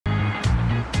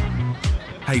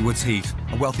Haywards Heath,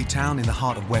 a wealthy town in the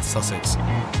heart of West Sussex.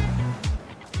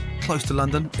 Close to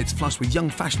London, it's flush with young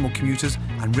fashionable commuters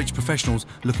and rich professionals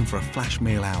looking for a flash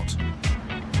meal out.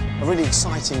 A really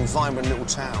exciting, vibrant little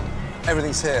town.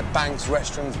 Everything's here, banks,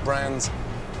 restaurants, brands.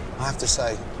 I have to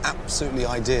say, absolutely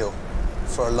ideal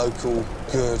for a local,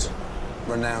 good,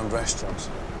 renowned restaurant.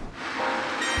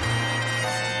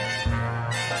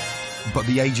 But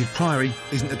the aged Priory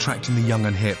isn't attracting the young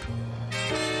and hip.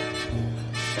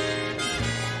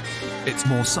 It's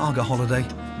more Saga Holiday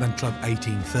than Club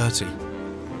 1830.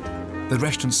 The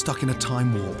restaurant's stuck in a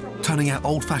time warp, turning out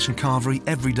old-fashioned carvery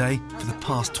every day for the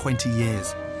past 20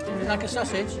 years. Would you like a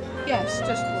sausage? Yes,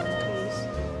 just one, please.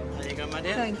 There you go, my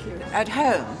dear. Thank you. At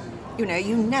home, you know,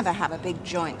 you never have a big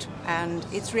joint, and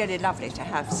it's really lovely to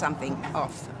have something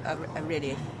off, a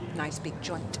really nice big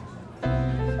joint.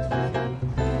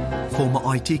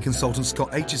 Former IT consultant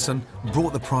Scott Aitchison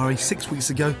brought the Priory 6 weeks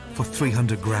ago for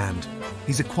 300 grand.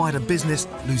 He's acquired a business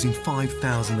losing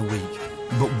 5,000 a week.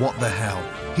 But what the hell?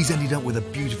 He's ended up with a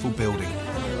beautiful building.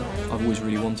 I've always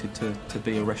really wanted to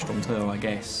be a restaurateur, I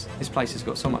guess. This place has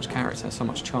got so much character, so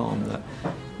much charm that,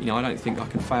 you know, I don't think I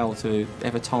can fail to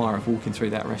ever tire of walking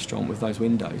through that restaurant with those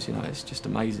windows, you know, it's just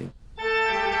amazing.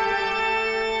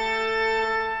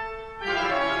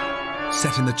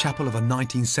 Set in the chapel of a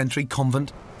 19th century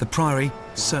convent, the Priory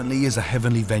certainly is a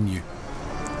heavenly venue.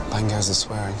 Bang goes the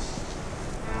swearing.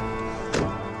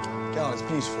 God, it's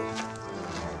beautiful.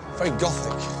 Very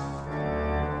gothic.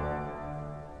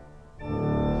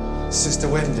 Sister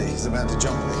Wendy is about to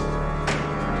jump me.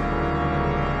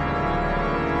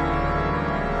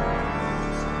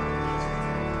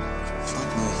 Fuck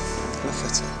me, look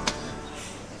at it.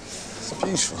 It's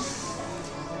beautiful.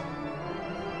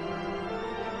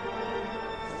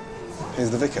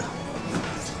 Here's the vicar.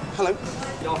 Hello.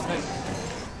 Good afternoon.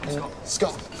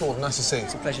 Scott, Gordon, nice to see you.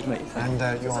 It's a pleasure to meet you. And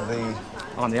you are the...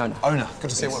 I'm the owner. Owner. Good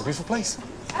to see you. What a beautiful place.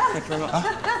 Thank you very much.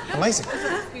 Amazing.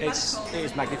 It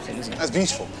is magnificent, isn't it? That's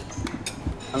beautiful.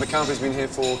 And the carvery's been here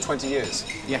for 20 years.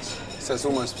 Yes. So it's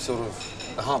almost sort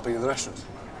of the heartbeat of the restaurant.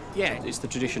 Yeah, it's the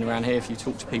tradition around here. If you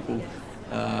talk to people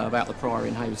about the Priory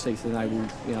in Haywards Heath, then they will,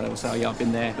 you know, they will say, oh, yeah, I've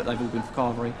been there, but they've all been for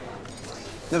carvery.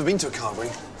 Never been to a carvery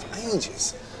for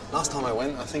ages. Last time I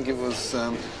went, I think it was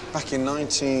back in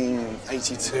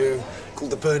 1982,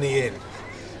 called the Burney Inn.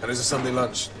 And it was a Sunday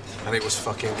lunch, and it was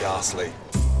fucking ghastly.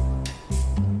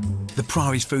 The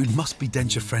Priory's food must be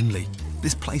denture-friendly.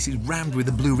 This place is rammed with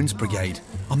the Blue Rinse Brigade.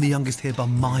 I'm the youngest here by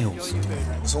miles.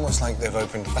 It's almost like they've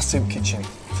opened a soup kitchen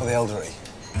for the elderly.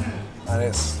 And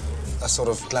it's a sort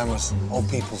of glamorous old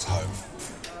people's home.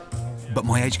 But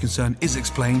my age concern is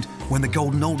explained when the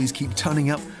golden oldies keep turning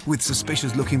up with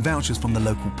suspicious-looking vouchers from the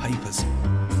local papers.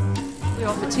 We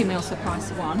offer 2 meals for the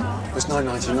price of one. It's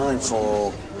 £9.99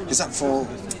 for... Is that for...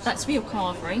 That's for your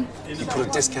carvery. You put a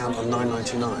discount on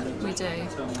 £9.99? We do.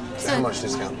 So how much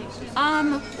discount?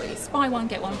 It's buy one,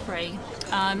 get one free.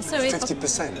 So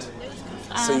 50%?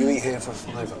 So you eat here for a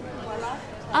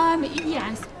 £5?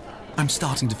 Yes. I'm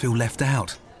starting to feel left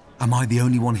out. Am I the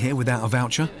only one here without a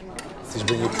voucher? Did you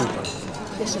bring your coupon?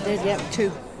 Yes, I did, yeah,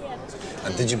 2.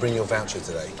 And did you bring your voucher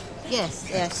today? Yes,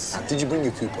 yes. Did you bring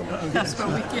your coupon? That's what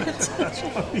we get.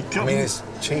 I mean, it's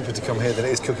cheaper to come here than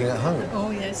it is cooking at home.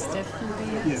 Oh, yes,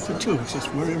 definitely. Yeah, for tourists, it's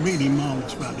really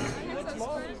marvellous value.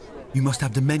 You must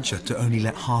have dementia to only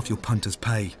let half your punters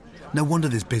pay. No wonder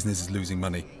this business is losing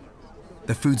money.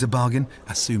 The food's a bargain,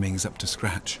 assuming it's up to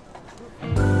scratch.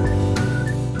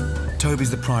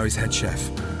 Toby's the Priory's head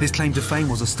chef. His claim to fame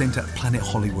was a stint at Planet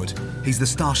Hollywood. He's the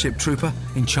Starship Trooper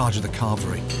in charge of the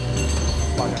carvery.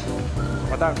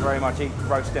 I don't very much eat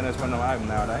roast dinners when I'm at home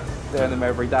nowadays. Doing them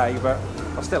every day, but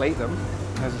I still eat them.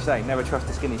 As you say, never trust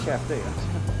a skinny chef, do you?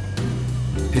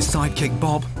 His sidekick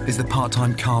Bob is the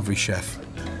part-time carvery chef.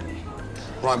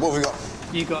 Right, what have we got?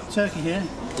 You've got turkey here.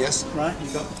 Yes. Right,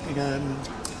 you've got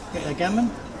gammon,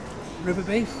 rubber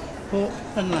beef, pork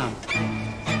and lamb.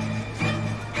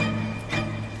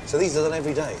 So these are done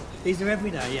every day? These are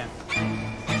every day, yeah.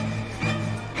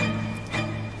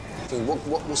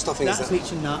 What stuffing is that? That's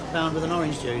peach and nut bound with an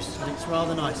orange juice. And it's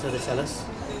rather nice, so they tell us.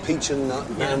 Peach and nut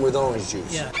bound with orange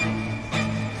juice? Yeah.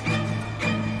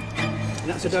 And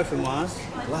that's a dauphinoise.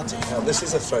 Bloody hell, this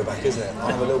is a throwback, isn't it?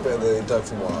 I have a little bit of the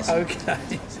dauphinoise. OK.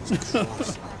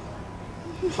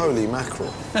 Holy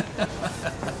mackerel.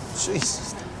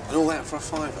 Jesus. And all that for a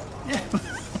 £5? Yeah.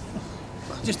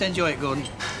 Just enjoy it, Gordon.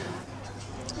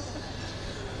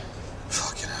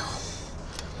 Fucking hell.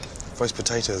 Roast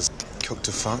potatoes cooked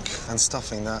to fuck, and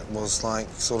stuffing that was like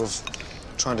sort of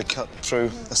trying to cut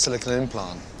through a silicone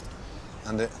implant.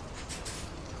 And it...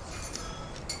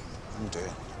 Oh dear.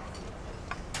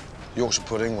 Yorkshire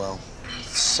pudding, well,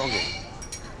 soggy.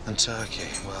 And turkey,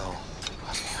 well,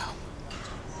 bloody hell.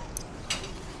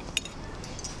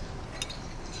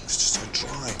 It's just so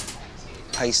dry,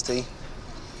 pasty.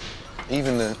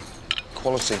 Even the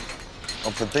quality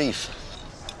of the beef.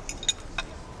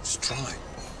 It's dry.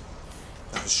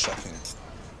 That was shocking.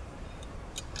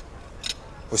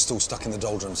 We're still stuck in the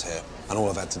doldrums here, and all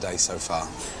I've had today so far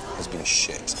has been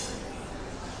shit.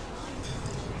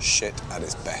 Shit at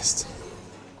its best.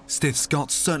 Stiff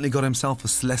Scott's certainly got himself a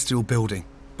celestial building,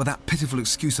 but that pitiful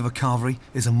excuse of a carvery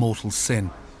is a mortal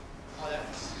sin.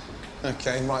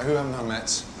 OK, right, who haven't I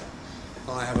met?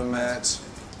 I haven't met...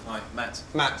 Hi, Matt.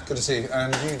 Matt, good to see you.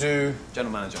 And you do...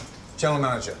 General manager. General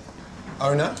manager.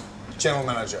 Owner? General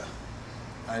manager.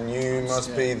 And you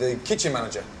must be the kitchen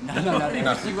manager. No.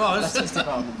 He was. That's his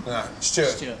department. No,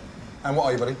 Stuart. And what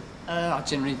are you, buddy? I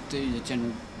generally do the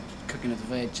general cooking of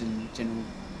the veg and general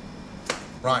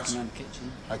right. cooking around the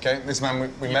kitchen. OK, this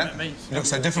man we met. Me. You look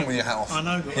so different with your hat off. I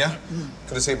know. Yeah?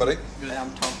 Good to see you, buddy. Yeah,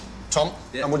 I'm Tom. Tom?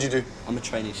 Yeah. And what do you do? I'm a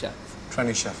trainee chef.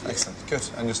 Trainee chef. Excellent. Good.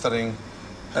 And you're studying?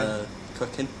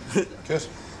 Cooking. Good.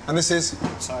 And this is?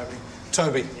 Toby.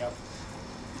 Toby. Yep.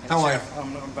 How are you?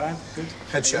 I'm not bad. Good.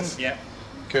 Head chef? Yeah.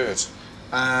 Good.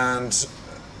 And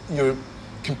you're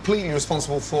completely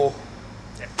responsible for?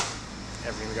 Yeah.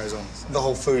 Everything that goes on. The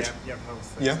whole food? Yeah, whole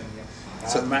food. Yeah?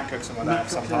 So Matt cooks some of that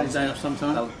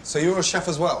sometimes. So you're a chef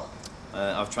as well?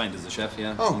 I've trained as a chef,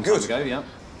 yeah. Oh, long good. Time ago, yeah.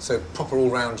 So proper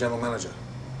all-round general manager?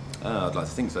 I'd like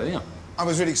to think so, yeah. I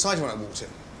was really excited when I walked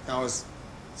in.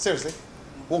 Seriously,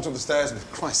 walked up the stairs and,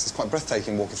 Christ, it's quite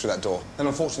breathtaking walking through that door. Then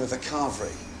unfortunately with the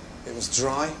carvery, it was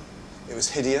dry, it was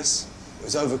hideous, it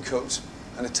was overcooked,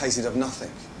 and it tasted of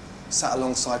nothing. Sat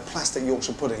alongside plastic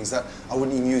Yorkshire puddings that I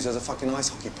wouldn't even use as a fucking ice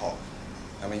hockey pot.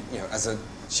 I mean, you know, as a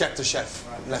chef to chef,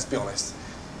 let's be honest,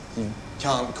 you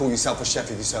can't call yourself a chef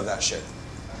if you serve that shit.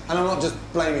 And I'm not just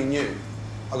blaming you.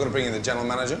 I've got to bring in the general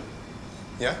manager.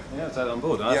 Yeah? Yeah, take that on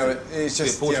board. Yeah, it's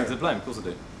just... a portion to blame, of course I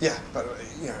do. Yeah, but,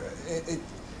 you know,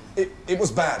 it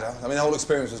was bad. I mean, the whole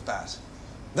experience was bad.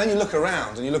 Then you look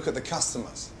around and you look at the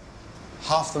customers.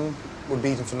 Half them would be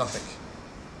eating for nothing.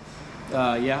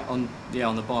 On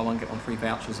the buy one, get one free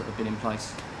vouchers that have been in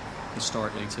place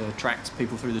historically to attract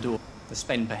people through the door. The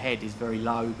spend per head is very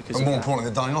low because And more importantly,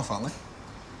 they're dying off, aren't they?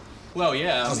 Well,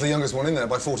 yeah. I was the youngest one in there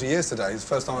by 40 years today. It's the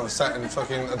first time I've sat in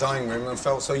fucking a dining room and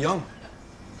felt so young.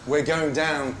 We're going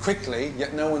down quickly,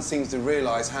 yet no one seems to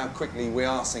realise how quickly we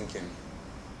are sinking.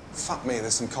 Fuck me,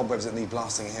 there's some cobwebs that need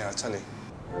blasting here, I tell you.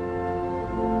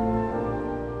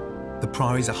 The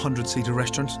Priory's a 100-seater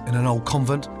restaurant in an old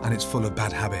convent, and it's full of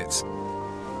bad habits.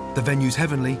 The venue's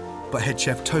heavenly, but head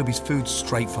chef Toby's food's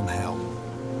straight from hell.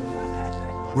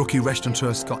 Rookie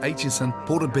restaurateur Scott Aitchison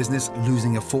bought a business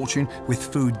losing a fortune with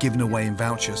food given away in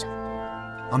vouchers.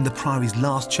 I'm the Priory's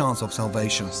last chance of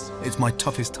salvation. It's my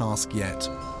toughest task yet.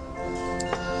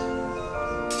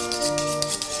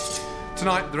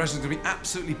 Tonight, the restaurant's going to be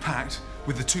absolutely packed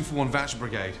with the 2-for-1 voucher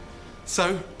brigade.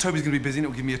 So, Toby's going to be busy and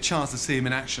it'll give me a chance to see him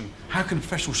in action. How can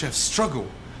professional chefs struggle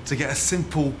to get a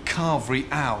simple carvery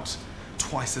out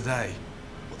twice a day?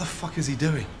 What the fuck is he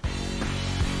doing?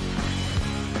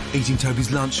 Eating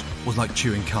Toby's lunch was like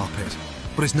chewing carpet.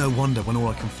 But it's no wonder when all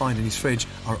I can find in his fridge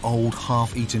are old,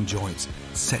 half-eaten joints,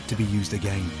 set to be used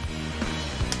again.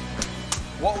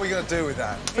 What are we going to do with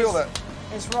that? Feel that?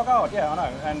 It's rock hard, yeah, I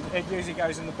know. And it usually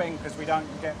goes in the bin because we don't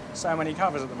get so many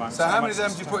covers at the moment. So how many of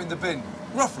them do you put in the bin?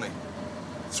 Roughly?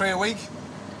 3 a week?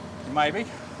 Maybe.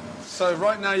 So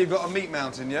right now you've got a meat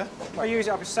mountain, yeah? I use it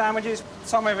up as sandwiches.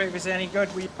 Some of it, if it's any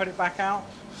good, we put it back out.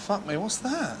 Fuck me, what's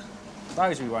that?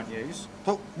 Those we won't use.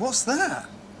 But what's that?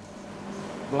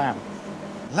 Lamb.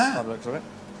 Lamb? By the looks of it.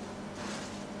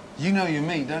 You know your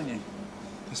meat, don't you?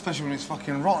 Especially when it's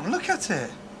fucking rotten. Look at it.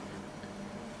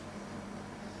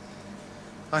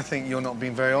 I think you're not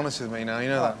being very honest with me now, you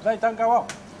know that? They don't go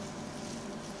up.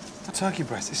 The turkey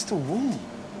breast is still warm.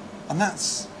 And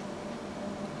that's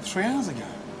 3 hours ago.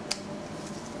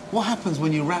 What happens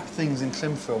when you wrap things in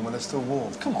cling film when they're still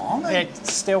warm? Come on, mate. It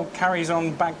still carries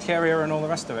on bacteria and all the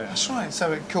rest of it. That's right.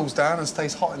 So it cools down and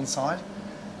stays hot inside,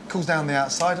 cools down the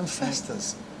outside and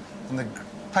festers. And the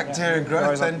bacteria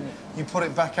grows, then you put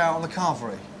it back out on the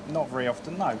carvery. Not very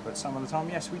often, no, but some of the time,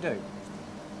 yes, we do.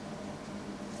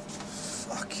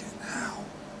 Fucking hell.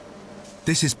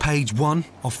 This is page 1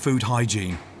 of food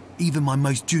hygiene. Even my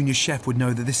most junior chef would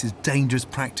know that this is dangerous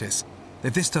practice.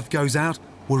 If this stuff goes out,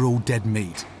 we're all dead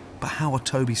meat. But how are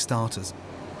Toby's starters?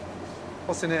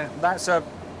 What's in here? That's a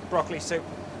broccoli soup.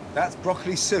 That's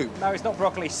broccoli soup? No, it's not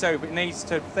broccoli soup. It needs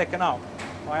to thicken up.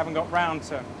 I haven't got round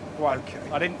to... Well, okay.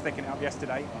 I didn't thicken it up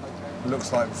yesterday.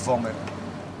 Looks like vomit.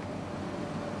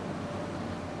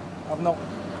 I've not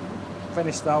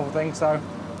finished the whole thing, so...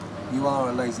 You are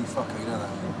a lazy fucker, you know that?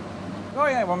 Oh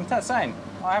yeah, well I'm saying,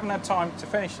 I haven't had time to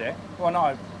finish it. Well,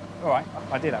 no, all right,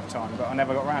 I did have time, but I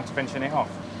never got around to finishing it off.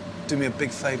 Do me a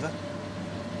big favour.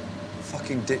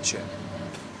 Fucking ditch it.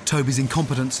 Toby's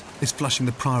incompetence is flushing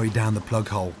the Priory down the plug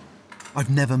hole. I've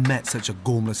never met such a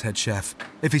gormless head chef.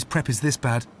 If his prep is this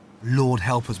bad, Lord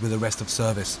help us with the rest of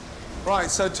service. Right,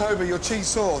 so Toby, your cheese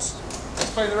sauce.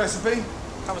 Explain the recipe.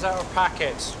 Comes out of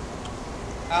packets.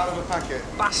 Out of a packet.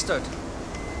 Bastard.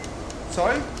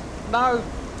 Sorry? No,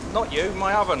 not you,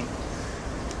 my oven.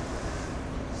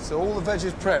 So all the veg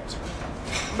is prepped?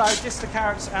 No, just the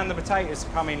carrots and the potatoes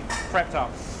come in prepped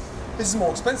up. This is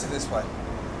more expensive this way.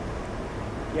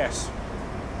 Yes.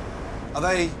 Are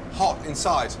they hot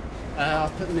inside?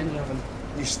 I've put them in the oven.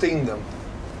 You steamed them?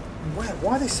 Wet?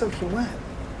 Why are they soaking wet?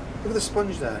 Look at the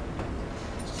sponge there.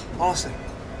 Honestly,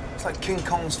 it's like King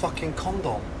Kong's fucking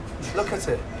condom. Look at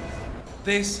it.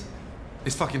 This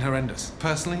is fucking horrendous.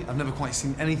 Personally, I've never quite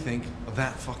seen anything of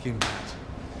that fucking bad.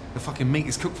 The fucking meat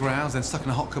is cooked for hours, then stuck in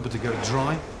a hot cupboard to go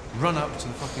dry, run up to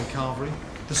the fucking carvery.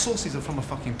 The sauces are from a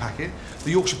fucking packet,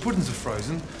 the Yorkshire puddings are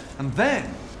frozen, and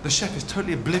then the chef is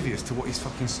totally oblivious to what he's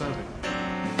fucking serving.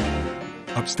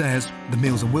 Upstairs, the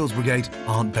Meals and Wills Brigade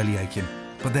aren't belly aching.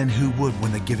 But then who would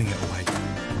when they're giving it away?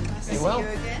 Hey, well,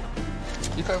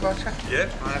 you got a voucher? Yeah,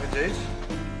 I have indeed.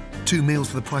 2 meals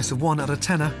for the price of 1 at a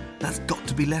tenner. That's got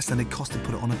to be less than it cost to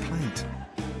put it on a plate.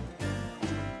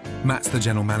 Matt's the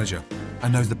general manager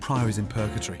and knows the Priory's in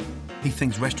purgatory. He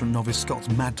thinks restaurant novice Scott's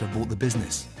mad to have bought the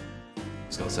business.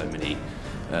 It's got so many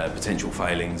potential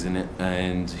failings in it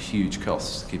and huge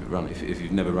costs to keep it running. If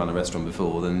you've never run a restaurant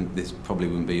before, then this probably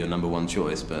wouldn't be your #1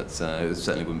 choice, but it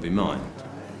certainly wouldn't be mine.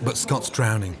 But Scott's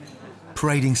drowning.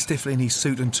 Parading stiffly in his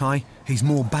suit and tie, he's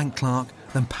more bank clerk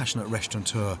than passionate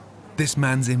restaurateur. This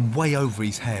man's in way over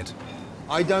his head.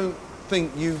 I don't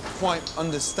think you quite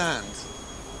understand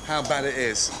how bad it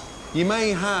is. You may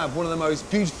have one of the most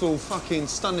beautiful, fucking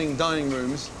stunning dining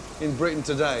rooms in Britain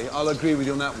today. I'll agree with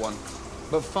you on that one.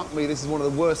 But fuck me, this is one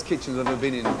of the worst kitchens I've ever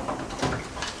been in.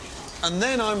 And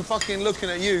then I'm fucking looking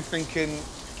at you thinking,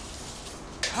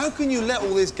 how can you let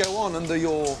all this go on under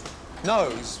your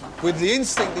nose with the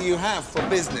instinct that you have for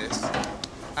business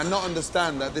and not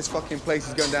understand that this fucking place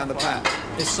is going down the pan?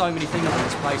 There's so many things in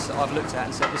this place that I've looked at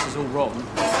and said this is all wrong.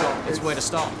 It's where to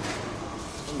start.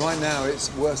 Right now,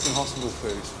 it's worse than hospital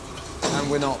food.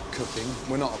 And we're not cooking,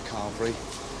 we're not a carvery,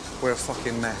 we're a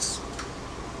fucking mess.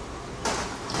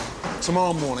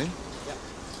 Tomorrow morning,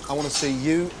 I want to see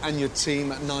you and your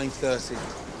team at 9:30,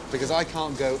 because I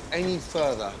can't go any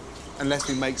further unless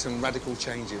we make some radical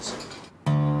changes.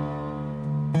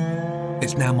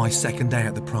 It's now my second day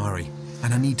at the Priory,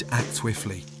 and I need to act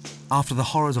swiftly. After the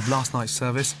horrors of last night's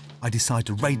service, I decide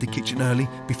to raid the kitchen early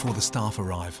before the staff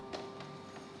arrive.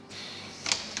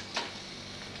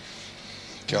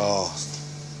 God.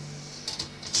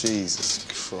 Jesus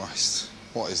Christ.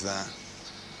 What is that?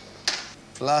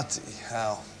 Bloody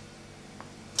hell.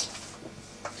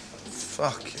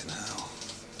 Fucking hell.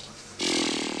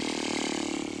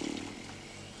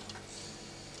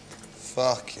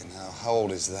 Fucking hell. How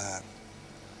old is that?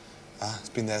 It's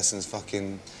been there since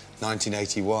fucking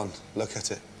 1981. Look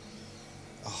at it.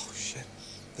 Oh, shit.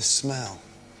 The smell.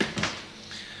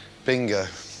 Bingo.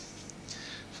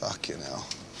 Fucking hell.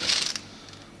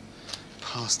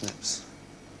 Parsnips.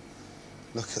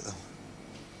 Look at them.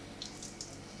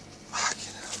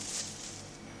 Fucking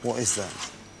hell. What is that?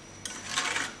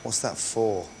 What's that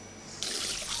for?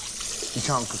 You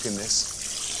can't cook in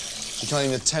this. You can't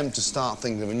even attempt to start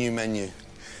thinking of a new menu.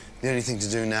 The only thing to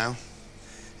do now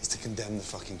is to condemn the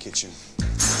fucking kitchen.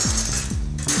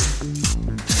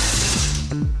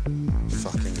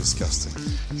 Fucking disgusting.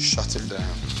 Shut it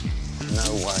down.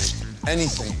 No way.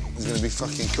 Anything is going to be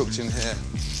fucking cooked in here.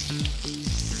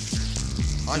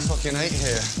 I fucking ate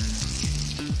here.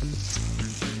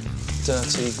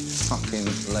 Dirty, fucking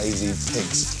lazy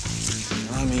pigs.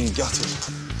 I mean gutted.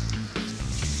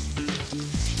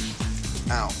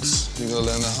 Out. You're gonna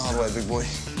learn the hard way, big boy.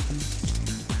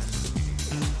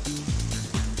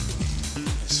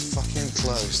 It's fucking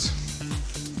closed.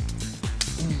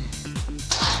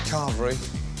 Carvery.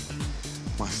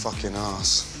 My fucking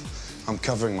arse. I'm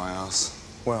covering my arse.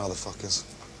 Where are the fuckers?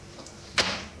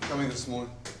 Coming this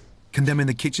morning. Condemning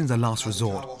the kitchen's a last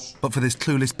resort, but for this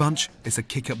clueless bunch, it's a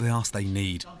kick up the arse they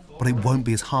need. But it won't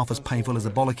be as half as painful as the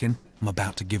bollocking I'm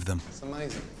about to give them. It's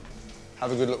amazing.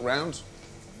 Have a good look round.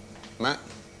 Matt?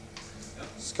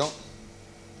 Scott?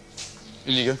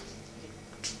 In you go.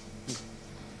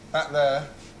 That there,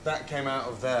 that came out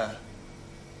of there.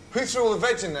 Who threw all the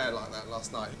veg in there like that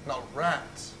last night? Not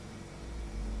rats.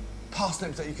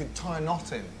 Parsnips that you could tie a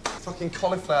knot in. Fucking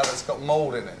cauliflower that's got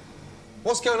mould in it.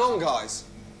 What's going on, guys?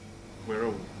 We're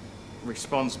all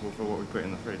responsible for what we put in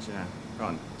the fridge, yeah.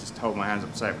 Can't just hold my hands up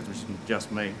and say it was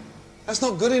just me. That's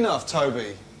not good enough,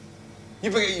 Toby. You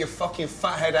better get your fucking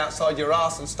fat head outside your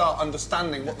ass and start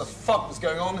understanding what the fuck is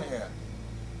going on here.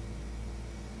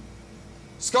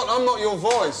 Scott, I'm not your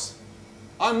voice.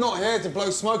 I'm not here to blow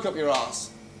smoke up your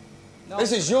ass. No.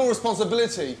 This is your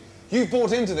responsibility. You've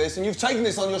bought into this and you've taken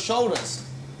this on your shoulders.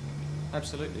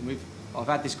 Absolutely. I've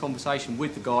had this conversation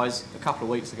with the guys a couple of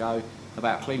weeks ago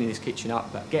about cleaning this kitchen up,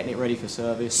 about getting it ready for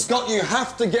service. Scott, you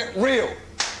have to get real.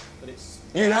 But it's...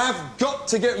 You have got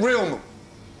to get real.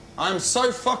 I'm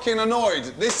so fucking annoyed.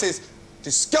 This is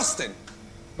disgusting.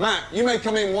 Matt, you may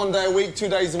come in 1 day a week, 2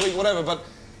 days a week, whatever, but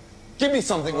give me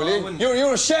something, will you?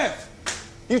 You're a chef.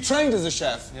 You trained as a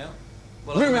chef. Yeah.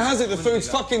 Well, rumour has it the food's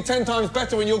fucking 10 times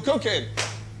better when you're cooking.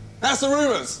 That's the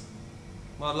rumours.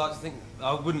 Well, I'd like to think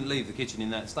I wouldn't leave the kitchen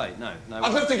in that state, no.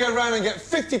 I'd love to go around and get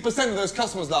 50% of those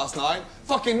customers last night,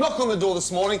 fucking knock on the door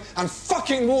this morning and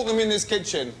fucking walk them in this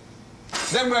kitchen.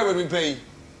 Then where would we be?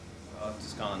 I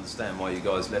just can't understand why you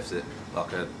guys left it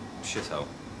like a shithole.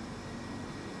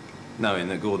 Knowing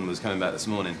that Gordon was coming back this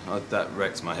morning, that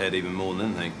wrecks my head even more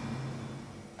than anything.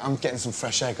 I'm getting some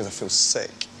fresh air because I feel sick.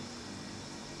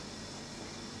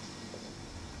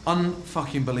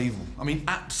 Unfucking believable. I mean,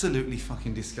 absolutely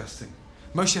fucking disgusting.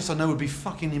 Most chefs I know would be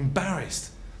fucking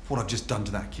embarrassed for what I've just done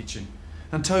to that kitchen.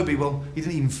 And Toby, well, he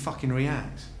didn't even fucking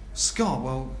react. Scott,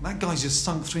 well, that guy's just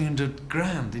sunk 300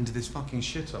 grand into this fucking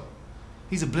shithole.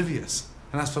 He's oblivious.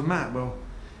 And as for Matt, well,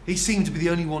 he seems to be the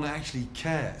only one that actually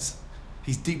cares.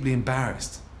 He's deeply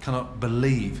embarrassed, cannot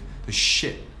believe the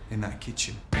shit in that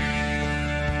kitchen.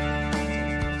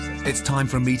 It's time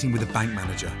for a meeting with the bank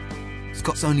manager.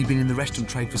 Scott's only been in the restaurant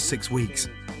trade for 6 weeks,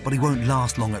 but he won't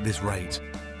last long at this rate.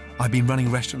 I've been running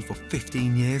restaurants for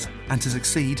 15 years, and to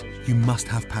succeed, you must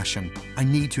have passion. I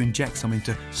need to inject some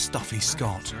into stuffy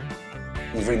Scott.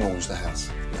 You've remortgaged the house.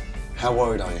 How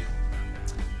worried are you?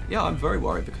 Yeah, I'm very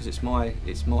worried because it's my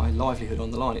livelihood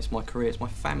on the line, it's my career, it's my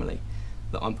family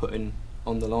that I'm putting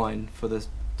on the line for the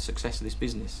success of this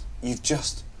business. You've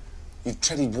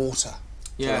treaded water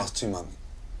for the last 2 months.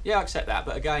 Yeah, I accept that,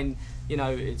 but again, you know,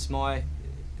 it's my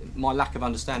lack of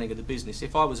understanding of the business.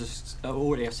 If I was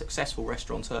already a successful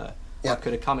restaurateur, I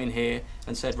could have come in here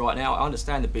and said, right now, I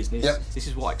understand the business, this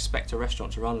is what I expect a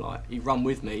restaurant to run like. You run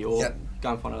with me or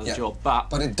go and find another job.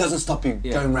 But it doesn't stop you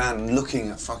going around and looking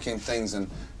at fucking things and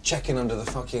checking under the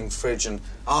fucking fridge and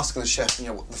asking the chef, you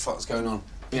know, what the fuck's going on.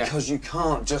 Because you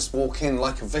can't just walk in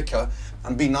like a vicar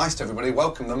and be nice to everybody,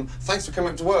 welcome them, thanks for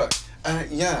coming up to work.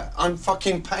 Yeah, I'm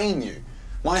fucking paying you.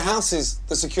 My house is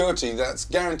the security that's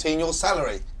guaranteeing your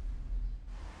salary.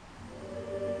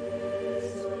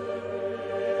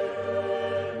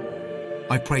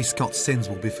 I pray Scott's sins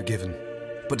will be forgiven,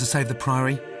 but to save the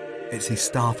Priory, it's his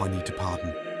staff I need to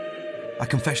pardon. A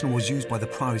confessional was used by the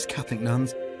Priory's Catholic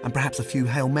nuns, and perhaps a few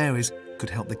Hail Marys could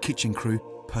help the kitchen crew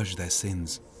purge their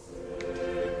sins.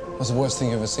 What's the worst thing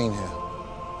you've ever seen here?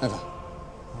 Ever?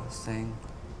 Worst thing?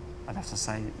 I'd have to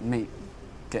say meat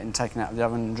getting taken out of the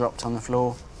oven and dropped on the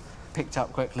floor, picked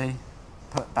up quickly,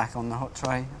 put back on the hot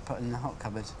tray, put in the hot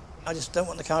cupboard. I just don't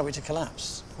want the carvery to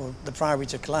collapse, or the Priory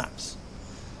to collapse.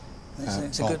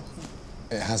 It's a good...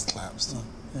 It has collapsed. Oh,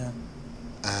 yeah.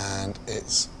 And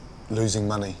it's losing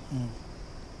money.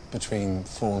 Between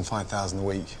 4,000 and 5,000 a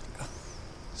week.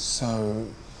 So,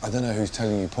 I don't know who's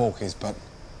telling you pork is, but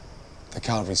the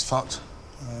carvery's fucked.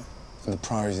 Right. And the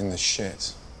Priory's in the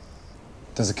shit.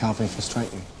 Does the carvery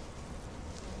frustrate you?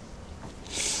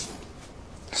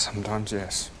 Sometimes,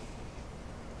 yes.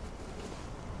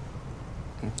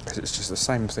 Because it's just the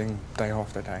same thing day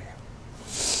after day.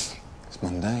 It's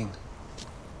mundane.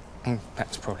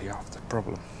 That's probably half the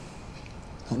problem.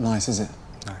 Not nice, is it?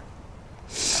 No.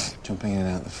 Jumping in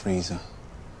and out the freezer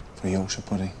for a Yorkshire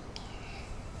pudding.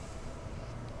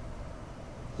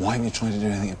 Why haven't you tried to do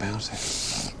anything about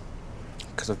it?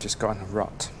 Because I've just got in a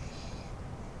rut.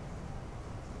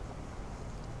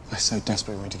 I so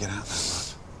desperately want you to get out of that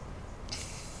rut.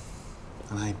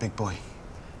 And hey, big boy.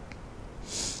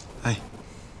 Hey,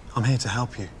 I'm here to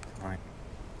help you. Right.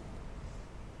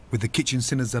 With the kitchen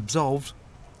sinners absolved,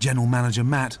 General Manager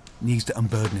Matt needs to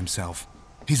unburden himself.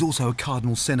 He's also a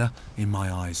cardinal sinner in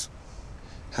my eyes.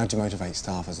 How do you motivate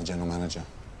staff as a general manager?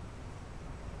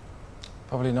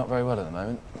 Probably not very well at the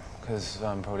moment, because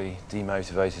I'm probably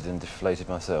demotivated and deflated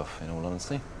myself, in all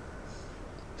honesty.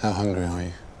 How hungry are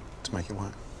you to make it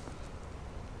work?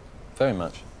 Very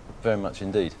much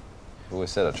indeed. I've always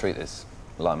said I treat this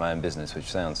like my own business, which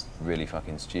sounds really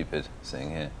fucking stupid, sitting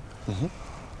here.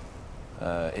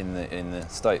 In the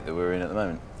state that we're in at the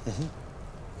moment.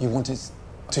 You want it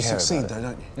To succeed, though,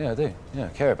 don't you? Yeah, I do. Yeah, I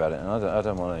care about it, and I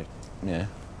don't want to, you know,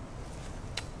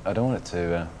 I don't want it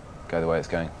to go the way it's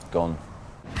gone.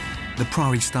 The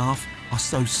Priory staff are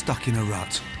so stuck in a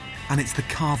rut, and it's the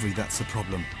carvery that's the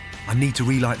problem. I need to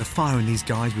relight the fire in these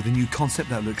guys with a new concept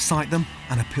that will excite them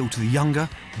and appeal to the younger,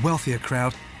 wealthier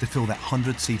crowd to fill that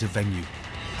 100-seater venue.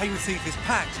 Haywards Heath is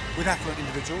packed with affluent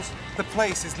individuals. The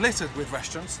place is littered with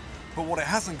restaurants, but what it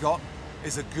hasn't got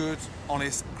is a good,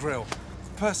 honest grill.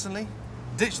 Personally,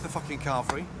 ditch the fucking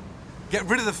carvery, get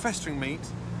rid of the festering meat,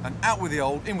 and out with the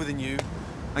old, in with the new,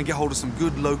 and get hold of some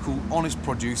good, local, honest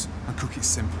produce and cook it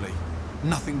simply.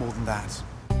 Nothing more than that.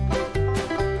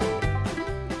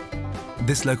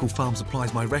 This local farm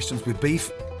supplies my restaurants with beef,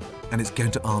 and it's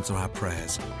going to answer our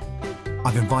prayers.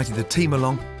 I've invited the team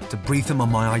along to brief them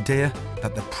on my idea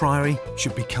that the Priory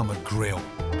should become a grill.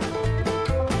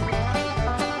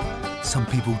 Some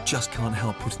people just can't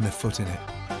help putting their foot in it.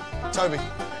 Toby,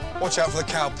 watch out for the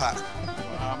cow pack.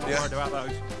 I'm not worried about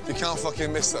those. You can't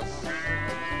fucking miss them.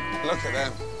 Look at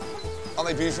them. Aren't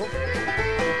they beautiful?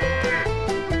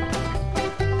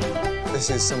 This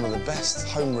is some of the best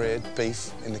home-reared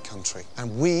beef in the country.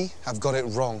 And we have got it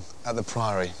wrong at the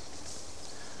Priory.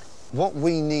 What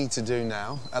we need to do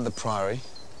now at the Priory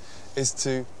is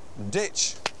to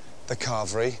ditch the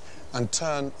carvery and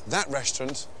turn that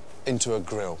restaurant into a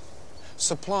grill,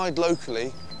 supplied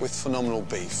locally with phenomenal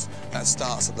beef that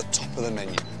starts at the top of the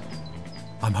menu.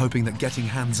 I'm hoping that getting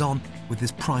hands-on with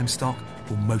this prime stock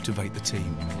will motivate the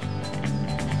team.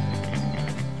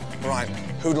 Right,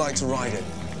 who'd like to ride it?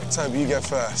 Toby, you go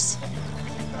first.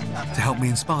 To help me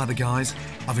inspire the guys,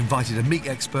 I've invited a meat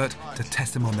expert to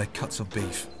test them on their cuts of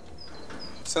beef.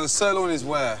 So the sirloin is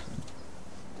where?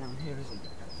 Down here, isn't it?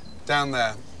 Down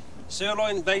there.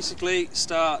 Sirloin basically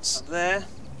starts there,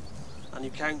 and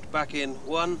you count back in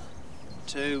 1,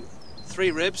 2,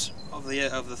 3 ribs of the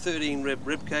 13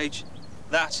 rib cage.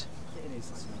 That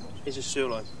is a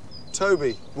sirloin.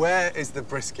 Toby, where is the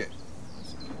brisket?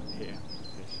 Here.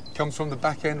 Comes from the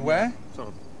back end where? Sort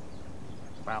of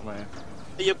about there.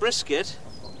 Your brisket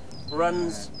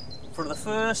runs for the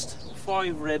first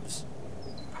 5 ribs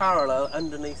parallel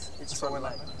underneath its front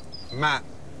leg. Matt,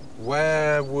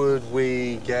 where would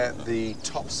we get the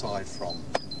top side from?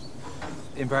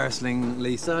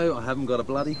 Embarrassingly so, I haven't got a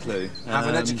bloody clue. Have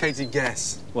an educated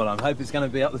guess. Well, I hope it's going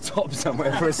to be up the top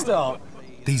somewhere for a start.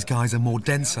 These guys are more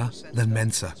denser than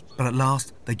Mensa, but at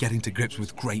last they're getting to grips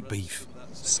with great beef.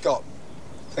 Scott,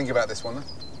 think about this one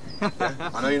then.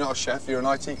 Yeah? I know you're not a chef, you're an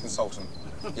IT consultant.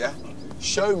 Yeah?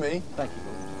 Show me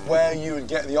where you would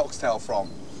get the oxtail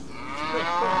from.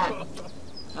 That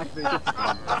could be a difficult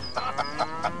one.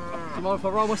 Do you mind if I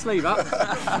roll my sleeve up?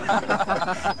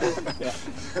 Yeah.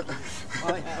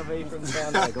 I think that'll be from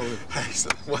down there, Gordon.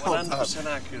 Excellent. Well 100%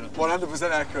 accurate.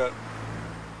 100% accurate.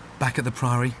 Back at the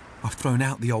Priory, I've thrown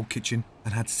out the old kitchen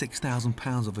and had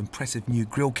 £6,000 of impressive new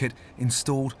grill kit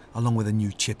installed along with a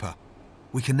new chipper.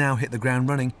 We can now hit the ground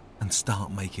running and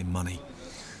start making money.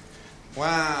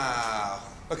 Wow,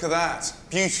 look at that.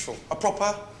 Beautiful. A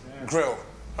proper grill.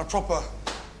 A proper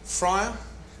fryer.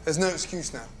 There's no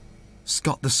excuse now.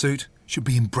 Scott the suit should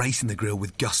be embracing the grill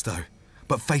with gusto,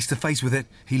 but face to face with it,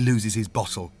 he loses his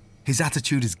bottle. His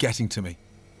attitude is getting to me.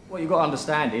 What you've got to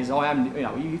understand is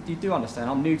you do understand,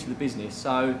 I'm new to the business,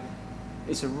 so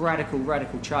it's a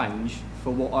radical change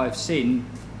for what I've seen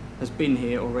has been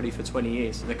here already for 20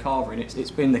 years. The carvering,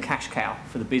 it's been the cash cow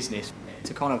for the business.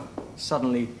 To kind of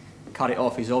suddenly cut it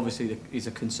off is obviously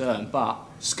a concern, but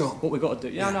Scott, what we've got to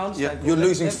do. Yeah, no, I understand. You're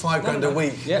losing £5 grand a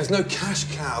week. Yeah. There's no cash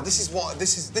cow. This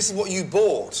is what you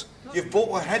bought. You've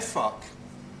bought a head fuck.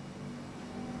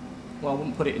 Well, I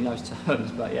wouldn't put it in those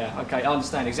terms, but yeah, okay, I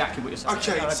understand exactly what you're saying.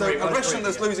 Okay, so a restaurant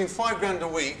that's losing £5 grand a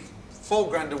week, £4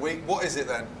 grand a week, what is it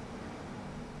then?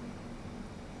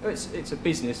 It's a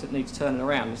business that needs turning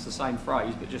around. It's the same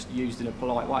phrase, but just used in a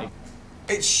polite way.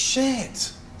 It's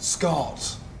shit,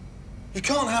 Scott. You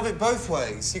can't have it both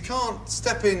ways. You can't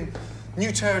step in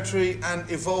new territory and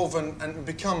evolve and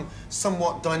become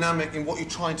somewhat dynamic in what you're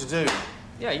trying to do.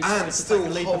 Yeah, you've and got to still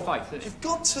take a leap of faith. You've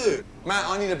got to. Matt,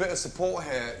 I need a bit of support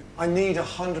here. I need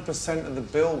 100% of the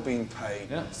bill being paid,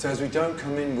 so as we don't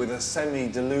come in with a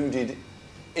semi-deluded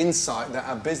insight that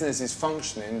our business is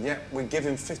functioning, yet we're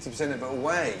giving 50% of it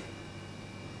away.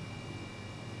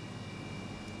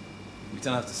 You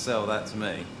don't have to sell that to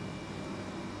me.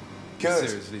 Good. You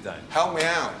seriously don't. Help me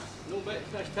out.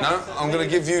 No, I'm going to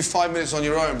give you 5 minutes on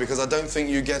your own because I don't think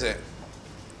you get it.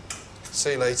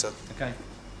 See you later. Okay.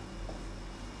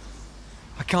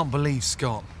 I can't believe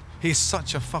Scott. He is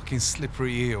such a fucking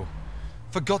slippery eel.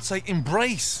 For God's sake,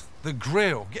 embrace the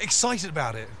grill. Get excited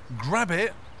about it. Grab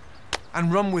it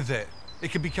and run with it.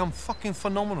 it can become fucking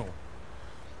phenomenal.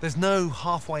 There's no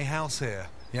halfway house here,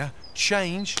 yeah?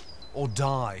 Change or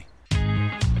die.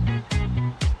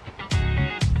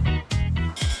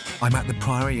 I'm at the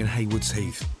Priory in Haywards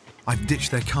Heath. I've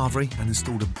ditched their carvery and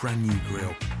installed a brand new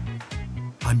grill.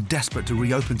 I'm desperate to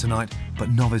reopen tonight, but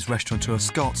novice restaurateur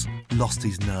Scott's lost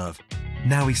his nerve.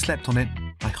 Now he's slept on it,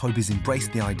 I hope he's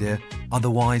embraced the idea,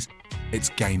 otherwise it's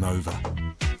game over.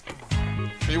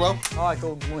 Are you well? Hi,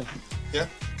 Gordon, good morning. Yeah,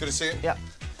 good to see you. Yeah.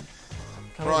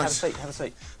 Come right. in, have a seat, have a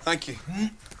seat. Thank you.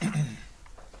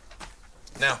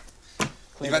 Now,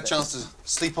 you've had a chance to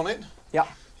sleep on it? Yeah.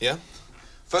 Yeah?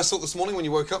 First thought this morning when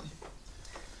you woke up?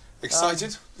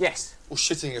 Excited? Yes. Or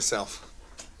shitting yourself?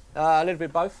 A little bit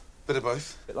of both. Bit of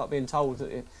both? A bit like being told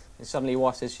that suddenly your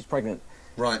wife says she's pregnant.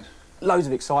 Right. Loads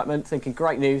of excitement, thinking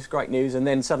great news, and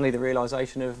then suddenly the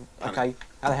realisation of, OK,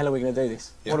 how the hell are we going to do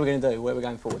this? Yeah. What are we going to do? Where are we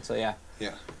going forward? So, yeah.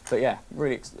 Yeah. But, yeah,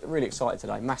 really excited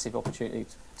today. Massive opportunity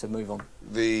to move on.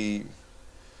 The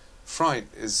fright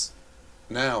is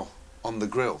now on the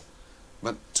grill,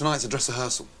 but tonight's a dress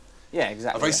rehearsal. Yeah,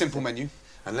 exactly. A very simple menu,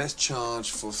 and let's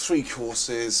charge for 3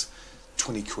 courses,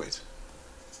 20 quid.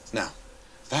 Now,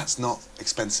 that's not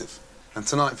expensive. And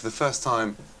tonight, for the first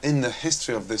time in the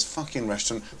history of this fucking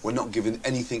restaurant, we're not giving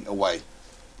anything away.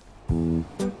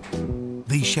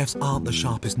 These chefs aren't the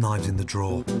sharpest knives in the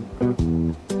drawer.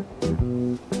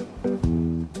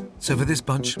 So for this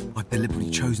bunch, I've deliberately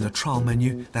chosen a trial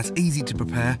menu that's easy to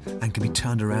prepare and can be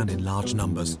turned around in large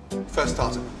numbers. First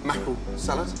starter, mackerel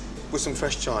salad with some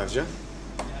fresh chives, yeah?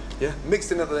 Yeah,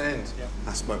 mixed in at the end. Yeah.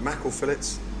 That's smoked mackerel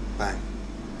fillets, bang.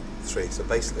 3, so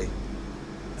basically,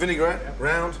 vinaigrette,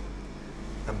 round,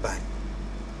 and bang.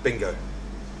 Bingo.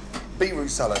 Beetroot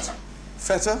salad,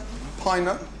 feta, pine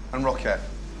nut, and roquette.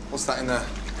 What's that in there?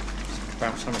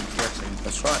 Balsamic dressing.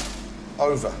 That's right.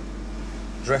 Over.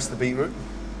 Dress the beetroot.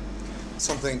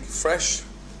 Something fresh,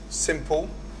 simple,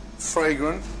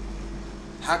 fragrant.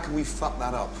 How can we fuck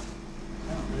that up?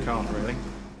 Can't really.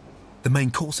 The main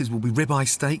courses will be ribeye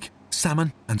steak,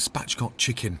 salmon and spatchcock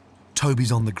chicken.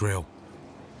 Toby's on the grill.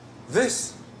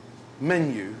 This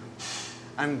menu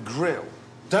and grill,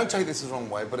 don't take this the wrong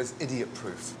way, but it's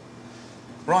idiot-proof.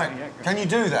 Right, can you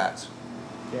do that?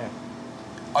 Yeah.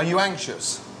 Are you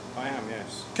anxious? I am,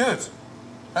 yes. Good.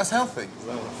 That's healthy. I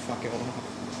don't want to fuck it all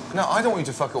up. No, I don't want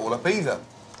you to fuck it all up either.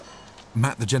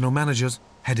 Matt, the general manager's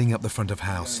heading up the front of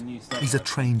house. He's a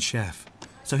trained chef,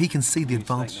 so he can see the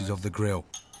advantages of the grill.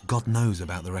 God knows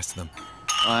about the rest of them.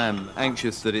 I am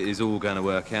anxious that it is all going to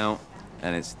work out,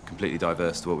 and it's completely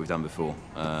diverse to what we've done before.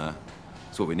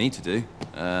 It's what we need to do,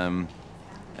 and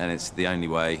it's the only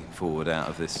way forward out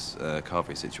of this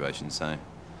carvery situation, so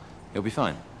it'll be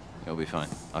fine. It'll be fine.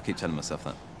 I'll keep telling myself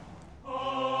that.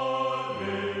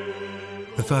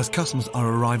 The first customers are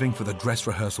arriving for the dress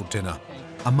rehearsal dinner.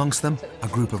 Amongst them, a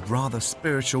group of rather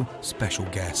spiritual special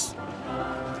guests.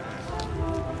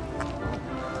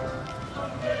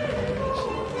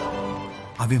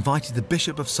 I've invited the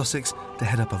Bishop of Sussex to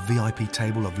head up a VIP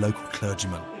table of local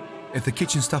clergymen. If the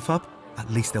kitchen stuff up, at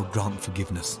least they'll grant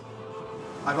forgiveness.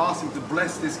 I've asked him to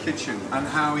bless this kitchen and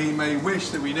how he may wish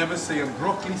that we never see a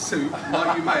broccoli soup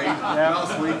like you made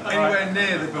last week anywhere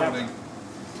near the building.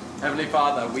 Heavenly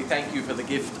Father, we thank you for the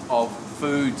gift of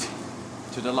food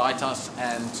to delight us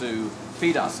and to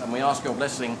feed us. And we ask your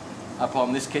blessing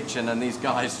upon this kitchen and these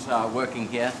guys working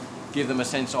here. Give them a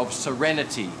sense of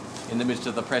serenity in the midst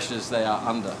of the pressures they are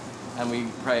under. And we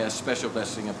pray a special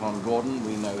blessing upon Gordon.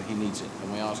 We know he needs it.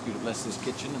 And we ask you to bless this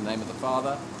kitchen in the name of the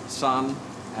Father, Son,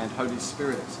 and Holy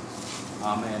Spirit.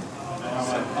 Amen.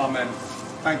 Amen. Amen.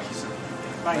 Thank you, sir.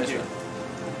 Thank you.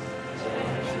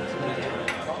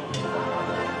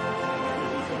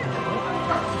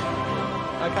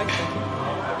 OK, thank you.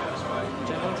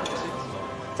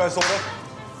 First order.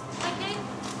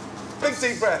 Big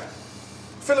deep breath.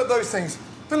 Fill up those things.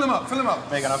 Fill them up, fill them up.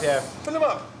 Big enough, yeah. Fill them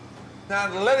up.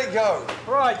 Now let it go.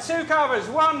 Right, 2 covers,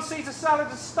 1 Caesar salad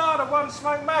to starter, 1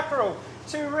 smoked mackerel,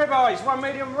 2 ribeyes, 1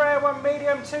 medium rare, 1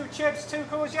 medium, 2 chips, 2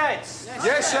 courgettes.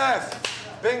 Yes,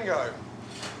 chef. Bingo.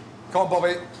 Come on,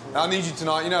 Bobby. I need you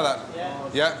tonight, you know that?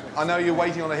 Yeah. I know you're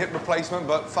waiting on a hip replacement,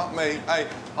 but fuck me. Hey,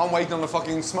 I'm waiting on a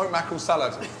fucking smoked mackerel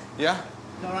salad. Yeah?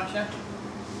 All right, chef?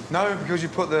 No, because you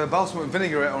put the balsamic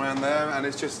vinaigrette around there, and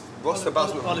it's just... What's the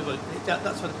balsamic? Olive oil.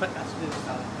 That's what the has to do with the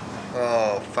salad.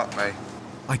 Oh, fuck me.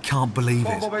 I can't believe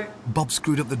Come on, it. Bobby. Bob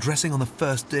screwed up the dressing on the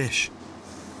first dish.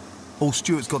 All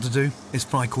Stuart's got to do is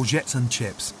fry courgettes and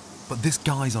chips. But this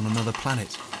guy's on another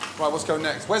planet. Right, what's going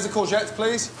next? Where's the courgettes,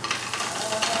 please?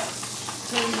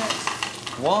 2 minutes.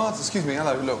 What? Excuse me,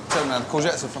 hello, look, tell me now, the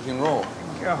courgettes are fucking raw.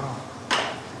 God.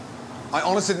 I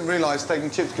honestly didn't realise steak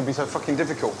and chips could be so fucking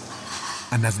difficult.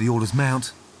 And as the orders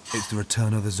mount, it's the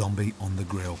return of the zombie on the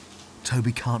grill.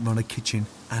 Toby can't run a kitchen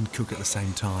and cook at the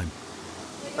same time.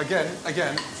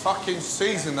 Again, fucking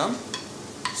season them.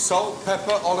 Salt,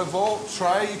 pepper, olive oil,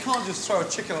 tray. You can't just throw a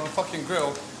chicken on a fucking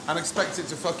grill and expect it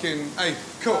to fucking, hey,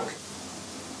 cook.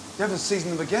 You haven't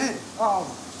seasoned them again. Oh,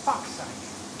 fuck's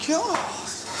sake. God.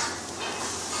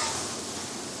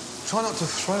 Try not to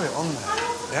throw it on there,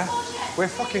 yeah? We're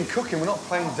fucking cooking, we're not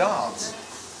playing darts.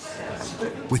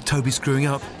 With Toby screwing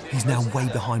up, he's now way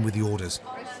behind with the orders.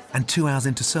 And 2 hours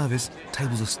into service,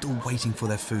 tables are still waiting for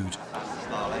their food.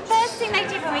 First thing they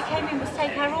did when we came in was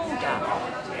take our order.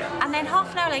 And then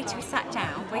half an hour later we sat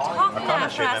down, waited half an hour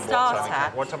for our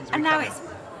starter, and now it's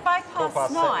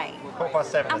 9:05.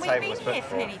 7:15 and we've been here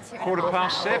for nearly 2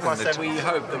 7:15. We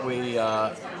hope that we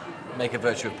make a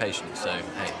virtue of patience, so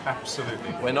hey.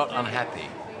 Absolutely. We're not unhappy.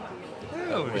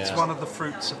 Well, it's one of the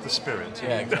fruits of the spirit.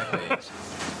 Yeah, exactly.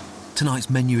 Tonight's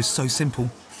menu is so simple,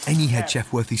 any head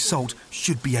chef worth his salt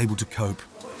should be able to cope.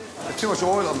 There's too much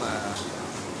oil on there.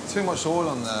 Too much oil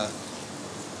on there.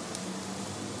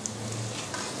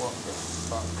 What the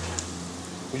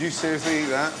fuck? Would you seriously eat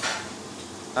that?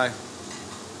 Hey,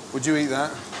 would you eat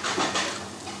that?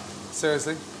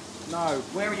 Seriously? No.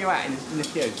 Where are you at in the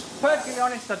queue? Perfectly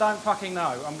honest, I don't fucking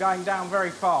know. I'm going down very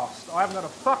fast. I haven't got a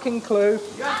fucking clue.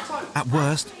 At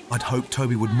worst, I'd hope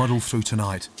Toby would muddle through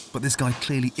tonight, but this guy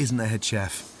clearly isn't a head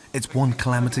chef. It's one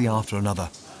calamity after another.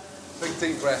 Big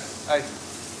deep breath. Hey.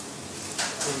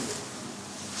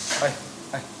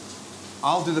 Hey.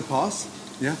 I'll do the pass,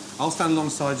 yeah? I'll stand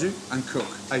alongside you and cook.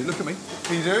 Hey, look at me.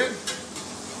 Can you do it?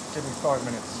 Give me 5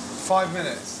 minutes. 5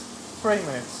 minutes? 3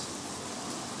 minutes.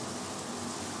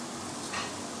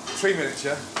 3 minutes,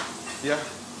 yeah? Yeah?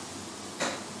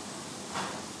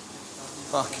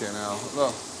 Fucking hell.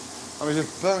 Look. I mean,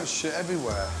 there's burnt shit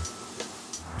everywhere.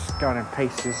 Just going in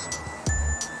pieces.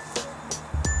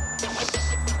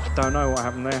 Don't know what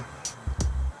happened there.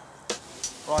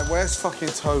 Right, where's fucking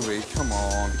Toby? Come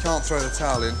on. You can't throw the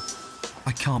towel in.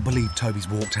 I can't believe Toby's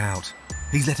walked out.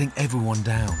 He's letting everyone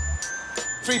down.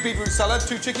 3 beetroot salad,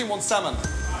 2 chicken, 1 salmon.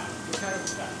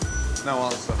 No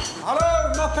answer.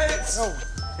 Hello, Muppets! Oh.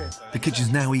 The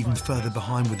kitchen's now even further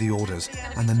behind with the orders,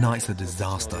 and the night's a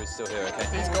disaster.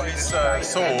 He's got his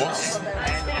sauce.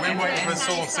 We're waiting for the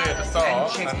sauce here to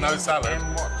start, and no salad.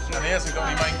 And he hasn't got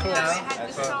any main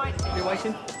course. So. You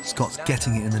waiting? Scott's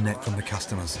getting it in the neck from the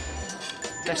customers.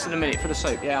 Less than a minute for the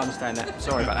soup. Yeah, I understand that.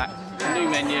 Sorry about that. A new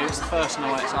menu. It's the first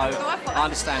night, so I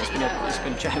understand it's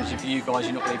been challenging for you guys.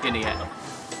 You're not really dinner yet.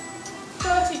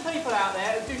 30 people out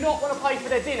there who do not want to pay for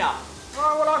their dinner.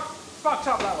 Oh, well, I fucked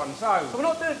up that one, so we're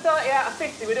not doing 30 out of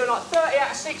 50, we're doing like 30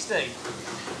 out of 60.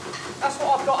 That's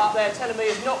what I've got up there telling me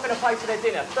is not going to pay for their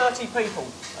dinner. 30 people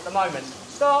at the moment.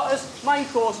 Starters, main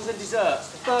courses and desserts.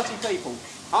 30 people.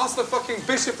 Ask the fucking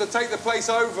bishop to take the place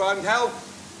over and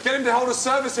get him to hold a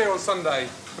service here on Sunday.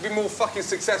 He'll be more fucking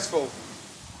successful.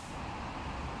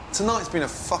 Tonight's been a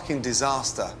fucking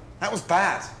disaster. That was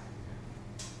bad.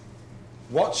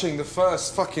 Watching the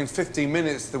first fucking 15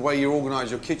 minutes, the way you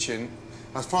organise your kitchen,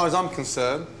 as far as I'm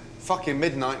concerned, fucking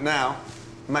midnight now,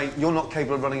 mate, you're not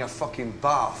capable of running a fucking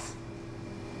bath.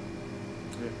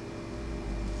 Yeah.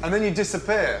 And then you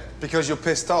disappear because you're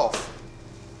pissed off.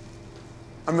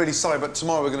 I'm really sorry, but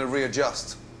tomorrow we're going to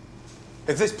readjust.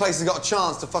 If this place has got a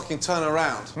chance to fucking turn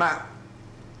around, Matt,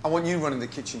 I want you running the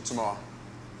kitchen tomorrow.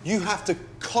 You have to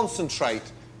concentrate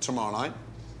tomorrow night,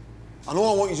 and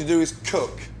all I want you to do is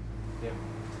cook. Yeah.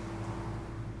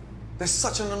 There's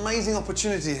such an amazing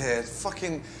opportunity here,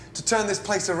 fucking, to turn this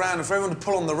place around and for everyone to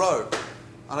pull on the rope.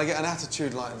 And I get an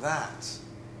attitude like that.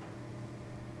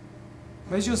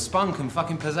 Where's your spunk and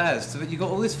fucking pizzazz? So that you got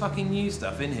all this fucking new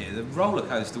stuff in here, the roller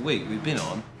coaster week we've been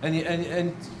on, and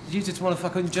you just want to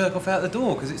fucking jerk off out the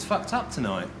door because it's fucked up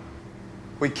tonight.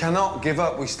 We cannot give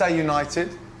up. We stay united.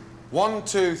 1,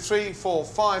 2, 3, 4,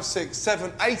 5, 6,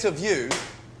 7, 8 of you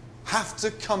have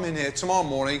to come in here tomorrow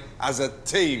morning as a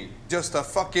team. Just a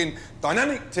fucking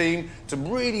dynamic team to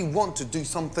really want to do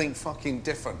something fucking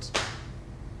different.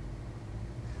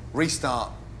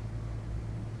 Restart.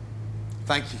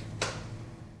 Thank you.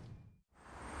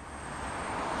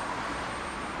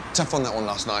 Tough on that one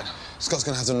last night. Scott's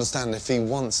going to have to understand if he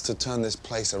wants to turn this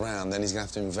place around, then he's going to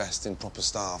have to invest in proper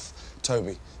staff.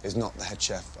 Toby is not the head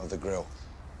chef of the grill.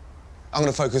 I'm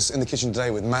going to focus in the kitchen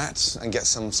today with Matt and get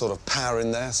some sort of power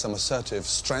in there, some assertive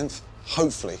strength.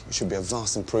 Hopefully, it should be a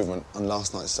vast improvement on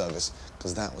last night's service,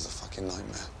 because that was a fucking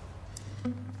nightmare.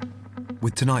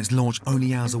 With tonight's launch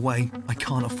only hours away, I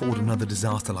can't afford another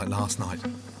disaster like last night.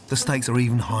 The stakes are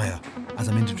even higher as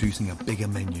I'm introducing a bigger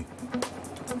menu.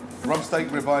 Rump steak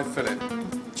ribeye fillet,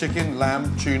 chicken,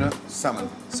 lamb, tuna, salmon.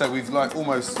 So we've like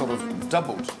almost sort of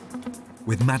doubled.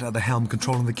 With Matt at the helm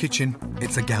controlling the kitchen,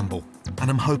 it's a gamble. And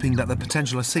I'm hoping that the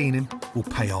potential I see in him will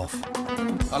pay off.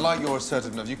 I like your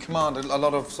assertiveness. You command a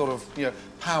lot of sort of, you know,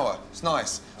 power. It's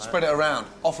nice. Spread it around.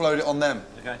 Offload it on them.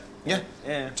 Okay. Yeah?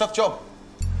 Yeah. Tough job.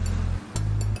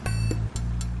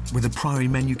 With the Priory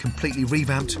menu completely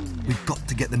revamped, we've got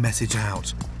to get the message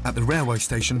out. At the railway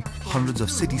station, hundreds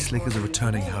of city slickers are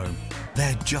returning home.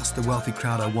 They're just the wealthy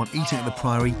crowd I want eating at the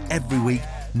Priory every week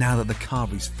now that the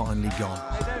carvery's finally gone.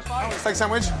 Steak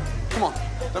sandwich? Come on,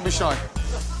 don't be shy.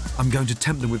 I'm going to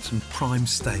tempt them with some prime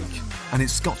steak. And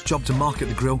it's Scott's job to market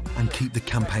the grill and keep the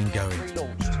campaign going.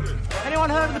 Anyone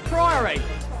heard of the Priory?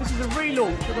 This is a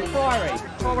relaunch of the Priory.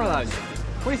 Try one of those.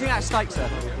 What do you think of that steak, sir?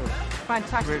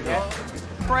 Fantastic, yeah?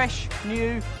 Fresh,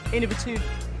 new, innovative,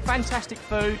 fantastic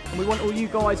food, and we want all you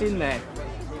guys in there.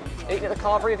 Eating at the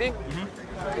carvery, have you?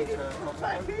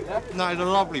 No, it's a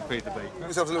lovely piece of beef. Give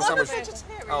yourself a little sandwich.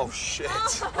 Oh, shit.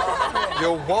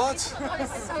 You're what?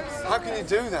 How can you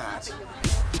do that?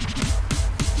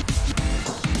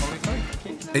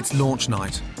 It's launch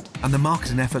night, and the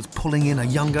marketing effort's pulling in a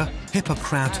younger, hipper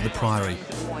crowd to the Priory.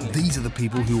 These are the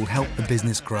people who will help the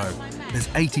business grow. There's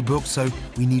 80 booked, so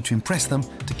we need to impress them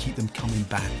to keep them coming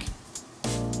back.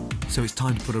 So it's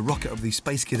time to put a rocket over these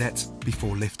space cadets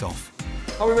before liftoff.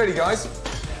 Are we ready, guys?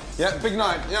 Yeah, big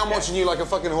night. Yeah, I'm watching you like a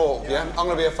fucking hawk, yeah? I'm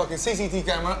gonna be a fucking CCTV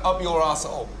camera up your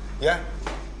arsehole, yeah?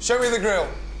 Show me the grill.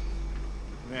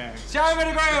 Yeah. Show me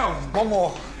the grill! One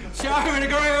more. Show me the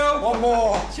grill! One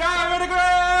more. Show me the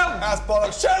grill! That's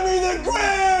bollocks. Show me the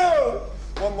grill!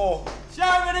 One more.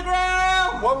 Show me the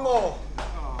grill! One more.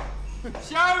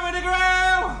 Show me the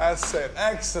grill! That's it.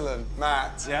 Excellent,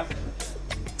 Matt. Yeah.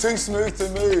 Too smooth to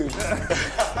move.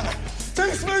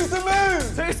 Too smooth to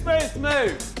move! Too smooth to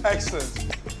move.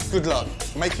 Excellent. Good luck.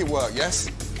 Make it work, yes?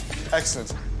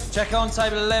 Excellent. Check on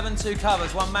table 11, 2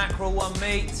 covers, 1 mackerel, 1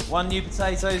 meat, 1 new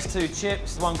potatoes, 2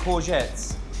 chips, 1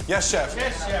 courgettes. Yes, chef.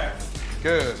 Yes, chef.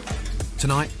 Good.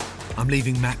 Tonight, I'm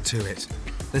leaving Matt to it.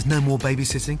 There's no more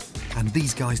babysitting, and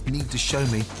these guys need to show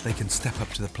me they can step up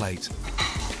to the plate.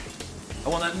 I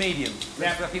want that medium.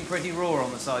 Looks looking pretty raw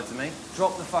on the side to me.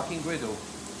 Drop the fucking griddle.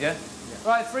 Yeah?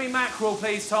 Right, 3 mackerel,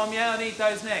 please, Tom. Yeah, I need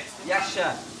those next. Yes,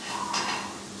 chef.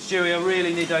 Stewie, I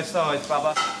really need those thighs,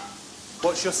 Bubba.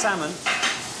 What's your salmon?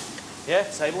 Yeah,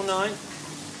 table 9.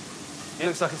 It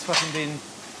looks like it's fucking been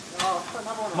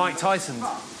Mike Tyson.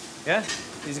 Yeah?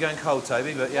 These are going cold,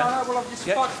 Toby, but yeah. No, well, I've just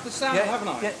fudged the salmon, haven't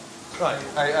I? Yeah. Right.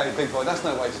 Hey, big boy, that's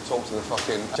no way to talk to the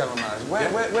fucking general manager.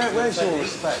 Where's your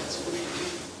respect?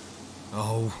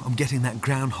 Oh, I'm getting that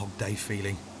Groundhog Day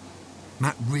feeling.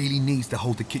 Matt really needs to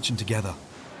hold the kitchen together.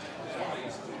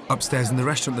 Upstairs in the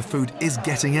restaurant, the food is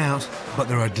getting out, but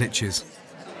there are glitches.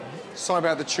 Sorry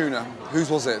about the tuna. Whose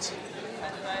was it?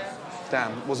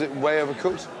 Damn, was it way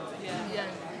overcooked? Yeah.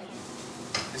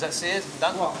 Is that seared?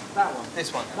 Done? What? That one?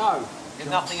 This one? No.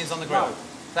 Nothing is on the grill? No.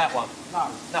 That one? No.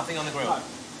 Nothing on the grill? No.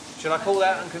 Shall I call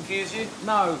that and confuse you?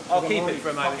 No. I'll keep it for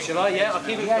a moment, shall I? Yeah, I'll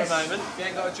keep it for a moment. If you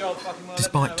ain't got a job, fucking well.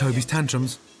 Despite Toby's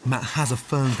tantrums, Matt has a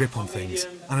firm grip on things,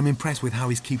 and I'm impressed with how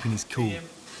he's keeping his cool.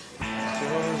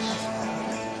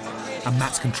 And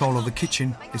Matt's control of the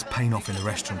kitchen is paying off in the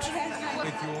restaurant.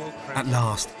 At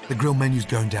last, the grill menu's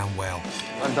going down well.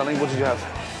 And darling, what did you have?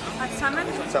 Salmon.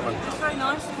 Salmon. Very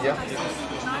nice. Yeah.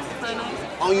 Nice, very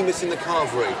nice. Are you missing the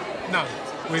carvery? No,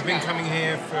 we've been coming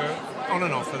here on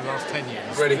and off for the last 10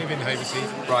 years. Ready? We live in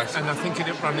Haverseat. Right. And I think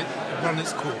it run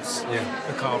its course. Yeah.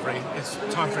 The carvery. It's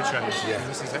time for a change. Yeah. And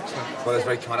this is excellent. Well, that's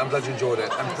very kind. I'm glad you enjoyed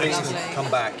it. And please come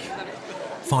back.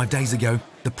 5 days ago,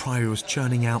 the Priory was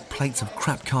churning out plates of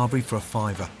crap carvery for a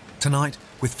 £5. Tonight,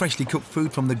 with freshly cooked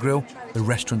food from the grill, the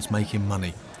restaurant's making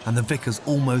money, and the vicar's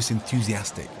almost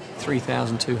enthusiastic.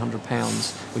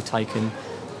 £3,200 we've taken.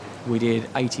 We did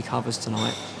 80 covers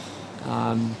tonight.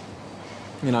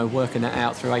 You know, working that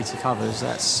out through 80 covers,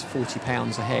 that's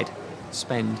 £40 a head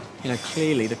spend. You know,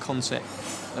 clearly the concept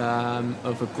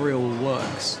of a grill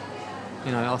works.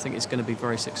 You know, I think it's going to be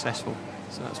very successful.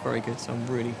 So that's very good. So I'm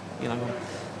really, you know,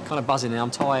 I'm kind of buzzing now.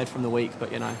 I'm tired from the week,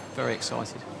 but, you know, very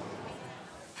excited.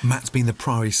 Matt's been the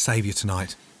Priory's saviour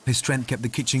tonight. His strength kept the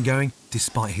kitchen going,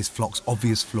 despite his flock's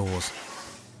obvious flaws.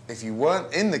 If you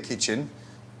weren't in the kitchen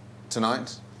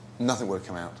tonight, nothing would have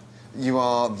come out. You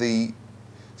are the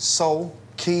sole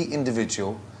key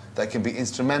individual that can be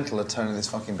instrumental at turning this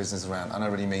fucking business around, and I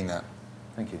really mean that.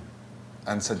 Thank you.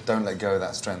 And so don't let go of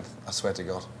that strength, I swear to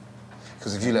God.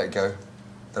 Because if you let go,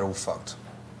 they're all fucked.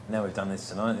 Now we've done this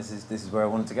tonight, this is where I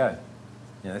wanted to go.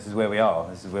 You know, this is where we are.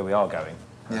 This is where we are going.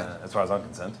 Yeah. As far as I'm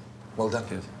concerned. Well done.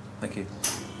 Good. Thank you.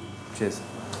 Cheers.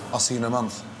 I'll see you in a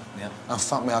month. Yeah. And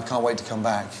fuck me, I can't wait to come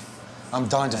back. I'm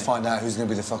dying to find out who's going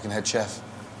to be the fucking head chef.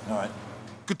 All right.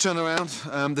 Good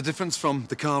turnaround. The difference from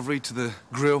the carvery to the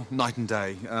grill, night and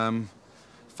day.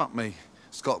 Fuck me,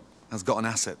 Scott has got an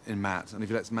asset in Matt, and if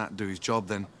he lets Matt do his job,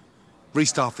 then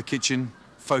restaff the kitchen,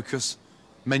 focus,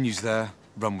 menus there,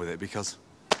 run with it, because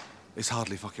it's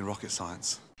hardly fucking rocket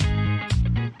science.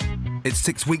 It's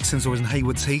 6 weeks since I was in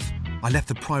Haywards Heath. I left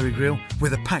the Priory Grill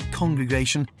with a packed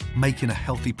congregation making a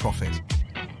healthy profit.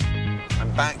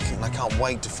 I'm back, and I can't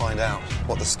wait to find out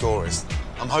what the score is.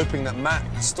 I'm hoping that Matt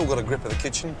has still got a grip of the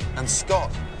kitchen, and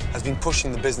Scott has been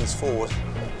pushing the business forward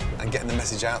and getting the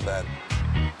message out there.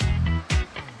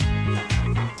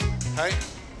 Hey.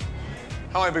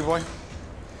 How are you, big boy?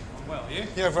 I'm well, you?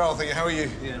 Yeah, very well, thank you. How are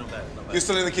you? Yeah, not bad, not bad. You're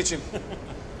still in the kitchen?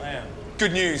 I am.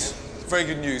 Good news. Very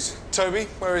good news. Toby,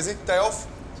 where is he? Day off?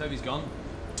 Toby's gone.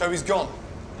 Toby's gone?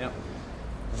 Yep.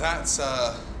 That's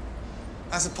a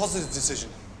positive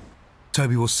decision.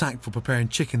 Toby was sacked for preparing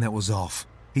chicken that was off.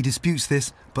 He disputes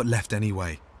this, but left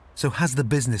anyway. So has the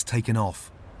business taken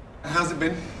off? How's it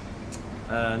been?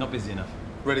 Not busy enough.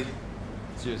 Ready?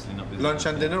 Seriously not busy Lunch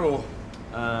enough. and dinner, or?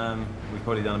 We've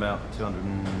probably done about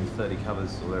 230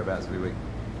 covers or thereabouts every week.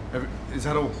 Is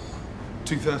that all?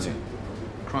 230?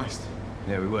 Christ.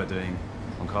 Yeah, we were doing,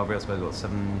 on carvery, I suppose, what,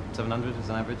 700 as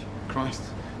an average? Christ.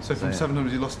 So from yeah.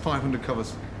 700, you lost 500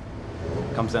 covers.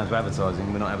 Comes down to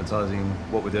advertising. We're not advertising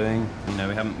what we're doing. You know,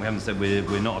 we haven't said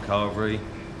we're not a carvery.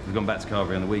 We've gone back to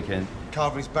carvery on the weekend.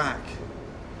 Carvery's back.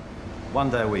 One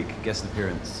day a week, guest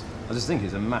appearance. I just think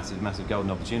it's a massive, massive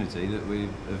golden opportunity that we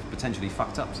have potentially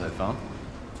fucked up so far.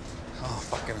 Oh,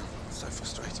 fucking hell. So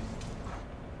frustrating.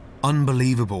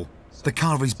 Unbelievable. The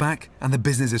carvery's back and the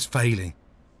business is failing.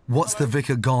 What's the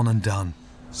vicar gone and done?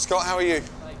 Scott, how are you?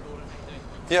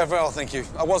 Yeah, very well, thank you.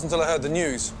 I wasn't until I heard the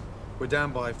news. We're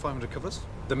down by 500 covers.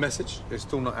 The message is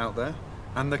still not out there,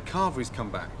 and the carvery's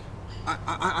come back.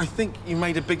 I think you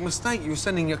made a big mistake. You were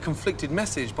sending a conflicted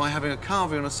message by having a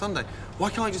carvery on a Sunday. Why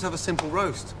can't you just have a simple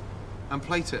roast and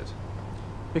plate it?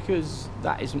 Because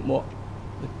that isn't what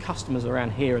the customers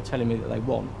around here are telling me that they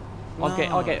want. I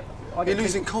get You're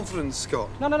losing confidence, Scott.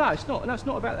 No, it's not. No, it's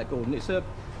not about that, Gordon.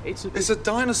 It's a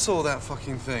dinosaur, that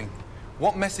fucking thing.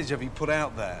 What message have you put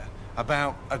out there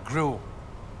about a grill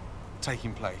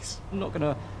taking place? I'm not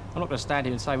gonna stand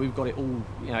here and say we've got it all,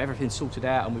 you know, everything's sorted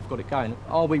out and we've got it going.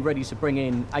 Are we ready to bring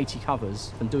in 80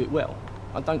 covers and do it well?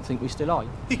 I don't think we still are.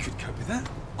 You could cope with that.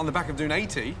 On the back of doing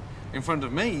 80 in front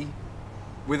of me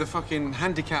with a fucking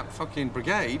handicapped fucking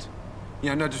brigade. You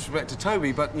know, no disrespect to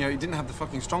Toby, but, you know, he didn't have the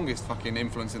fucking strongest fucking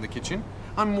influence in the kitchen.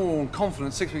 I'm more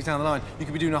confident 6 weeks down the line you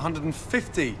could be doing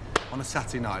 150 on a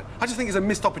Saturday night. I just think it's a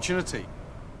missed opportunity.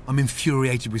 I'm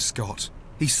infuriated with Scott.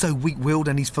 He's so weak-willed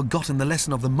and he's forgotten the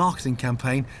lesson of the marketing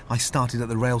campaign I started at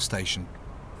the rail station.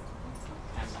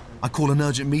 I call an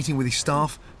urgent meeting with his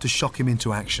staff to shock him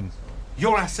into action.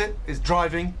 Your asset is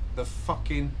driving the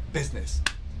fucking business.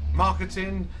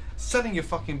 Marketing, selling your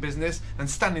fucking business and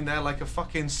standing there like a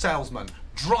fucking salesman,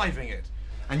 driving it.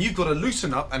 And you've got to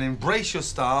loosen up and embrace your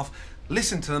staff,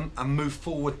 listen to them and move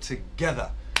forward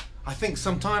together. I think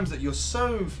sometimes that you're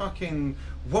so fucking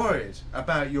worried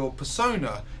about your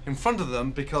persona in front of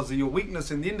them because of your weakness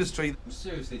in the industry. I'm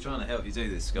seriously trying to help you do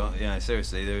this, Scott. You know,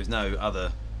 seriously, there is no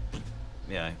other,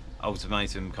 you know,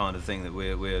 ultimatum kind of thing that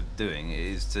we're doing. It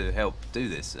is to help do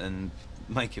this and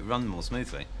make it run more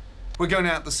smoothly. We're going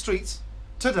out the streets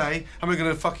today and we're going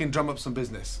to fucking drum up some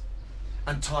business.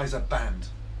 And Ty's a band.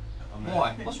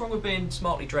 Why? What's wrong with being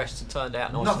smartly dressed and turned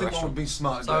out nice? Nothing wrong with being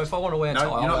smartly dressed. So if I want to wear a tie,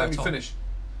 you're not letting me finish.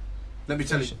 Let me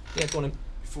tell you. Yeah, go on in.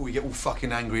 Before we get all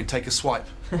fucking angry and take a swipe.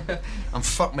 And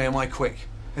fuck me, am I quick?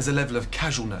 There's a level of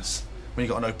casualness when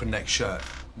you've got an open neck shirt,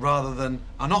 rather than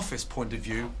an office point of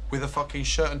view with a fucking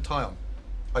shirt and tie on.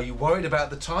 Are you worried about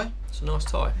the tie? It's a nice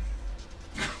tie.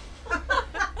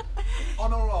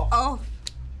 On or off? Off.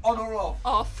 On or off?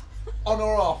 Off. On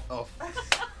or off? Off.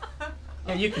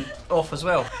 Yeah, you can off as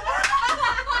well.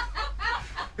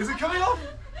 Is it coming off?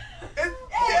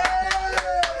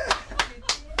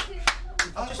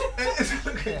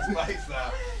 Look at his face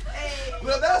now.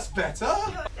 Well, that's better.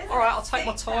 All right, I'll take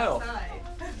my tie off.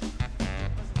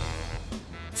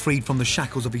 Freed from the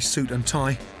shackles of his suit and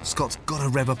tie, Scott's got to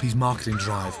rev up his marketing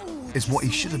drive. It's what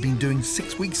he should have been doing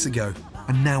 6 weeks ago,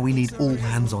 and now we need all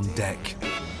hands on deck.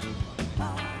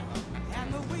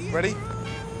 Ready?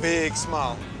 Big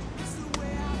smile.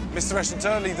 Mr.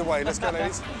 Restaurateur, lead the way. Let's go,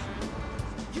 ladies.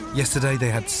 Yesterday they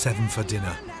had 7 for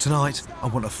dinner. Tonight, I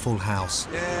want a full house.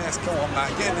 Yes, come on,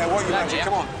 Matt. Get in there, won't you, Magic?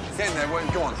 Come on. Get in there, won't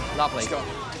you? Go on. Lovely. Scott.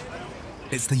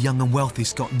 It's the young and wealthy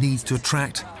Scott needs to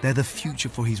attract. They're the future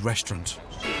for his restaurant.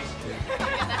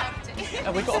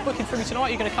 Have we got a booking for you tonight?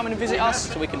 You're going to come in and visit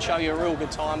us so we can show you a real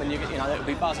good time and you know it'll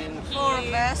be buzzing. 4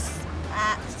 of us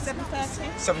at 7:30.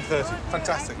 7:30.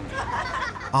 Fantastic.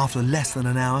 After less than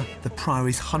an hour, the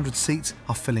Priory's 100 seats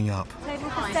are filling up. Table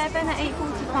for 7 at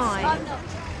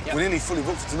 8:45. We're nearly fully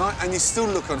booked for tonight, and you still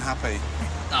look unhappy.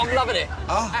 I'm loving it.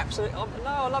 Oh. Absolutely. No,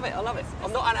 I love it. I love it.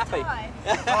 I'm not unhappy.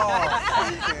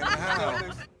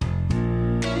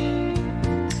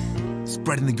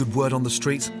 Spreading the good word on the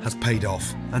streets has paid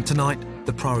off, and tonight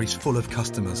the Priory's full of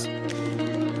customers.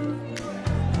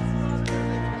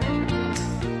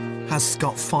 Has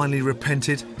Scott finally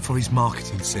repented for his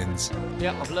marketing sins?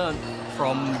 Yeah, I've learned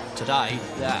from today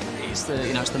that it's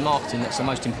the marketing that's the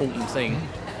most important thing.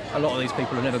 A lot of these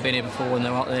people have never been here before and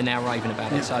they're now raving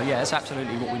about it. So yeah, that's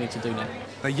absolutely what we need to do now.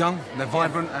 They're young, they're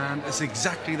vibrant, and it's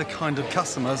exactly the kind of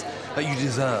customers that you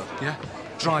deserve. Yeah,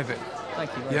 drive it.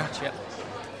 Thank you very much. Yeah.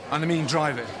 And I mean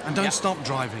drive it, and don't stop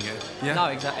driving it. Yeah. No,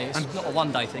 exactly. It's not a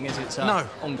one-day thing, is it? It's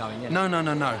ongoing. Yeah.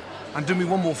 No. And do me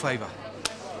one more favour.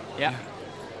 Yeah.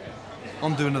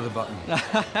 Undo another button. Good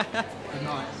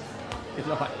night. Good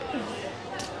night.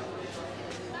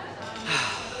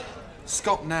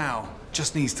 Scott now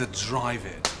just needs to drive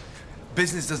it.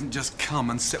 Business doesn't just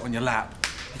come and sit on your lap.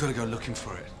 You've got to go looking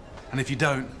for it. And if you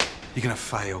don't, you're going to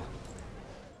fail.